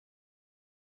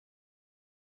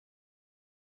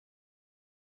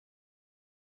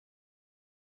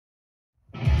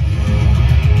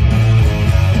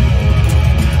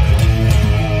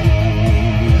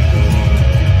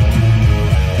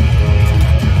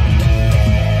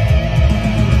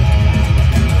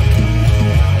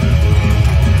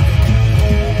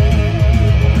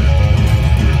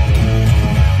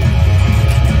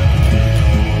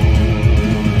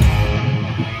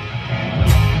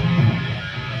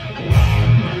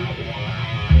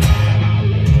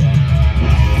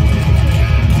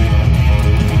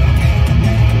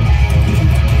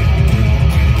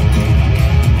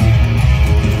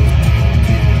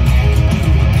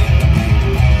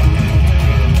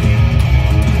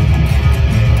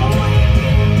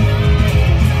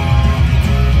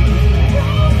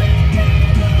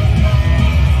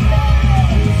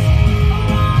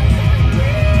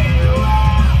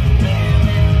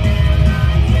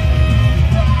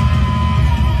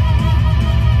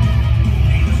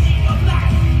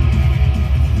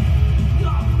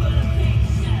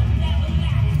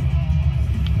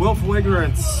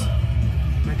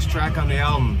track on the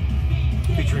album,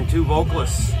 featuring two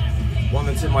vocalists. One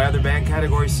that's in my other band,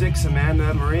 Category 6,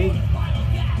 Amanda Marie.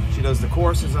 She does the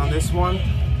choruses on this one.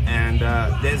 And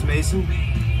Des Mason,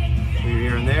 who you're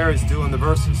hearing there, is doing the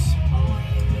verses.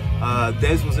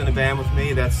 Des was in a band with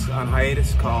me that's on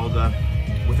hiatus called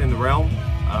Within the Realm.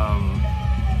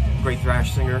 Great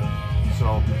thrash singer,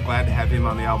 so glad to have him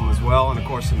on the album as well. And of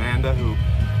course Amanda, who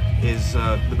is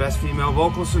the best female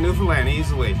vocalist in Newfoundland,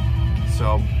 easily.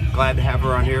 So glad to have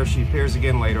her on here. She appears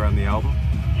again later on the album,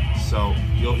 so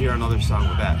you'll hear another song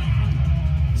with that.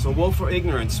 So Willful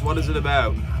Ignorance, what is it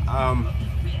about? I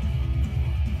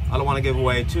don't want to give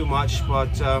away too much, but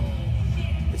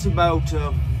it's about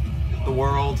the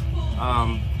world,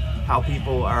 how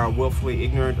people are willfully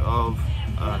ignorant of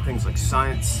things like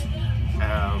science.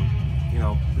 You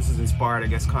know, this is inspired, I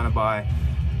guess, kind of by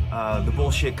the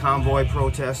bullshit convoy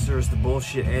protesters, the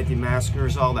bullshit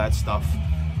anti-maskers, all that stuff.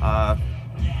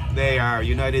 They are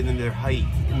united in their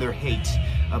hate,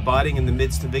 abiding in the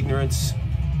midst of ignorance,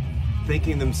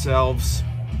 thinking themselves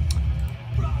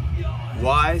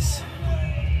wise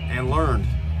and learned.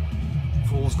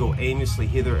 Fools go aimlessly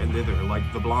hither and thither like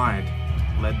the blind,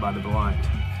 led by the blind.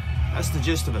 That's the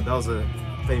gist of it. That was a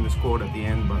famous quote at the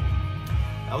end, but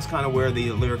that was kind of where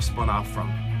the lyrics spun off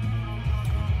from.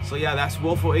 So yeah, that's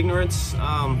Willful Ignorance.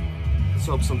 Let's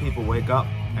hope some people wake up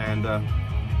and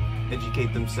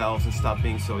educate themselves and stop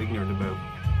being so ignorant about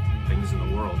things in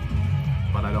the world.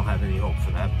 But I don't have any hope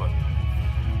for that. But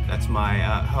that's my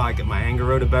how I get my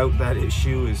anger out about that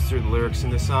issue, is through the lyrics in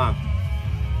this song.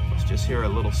 Let's just hear a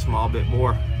little small bit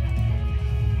more.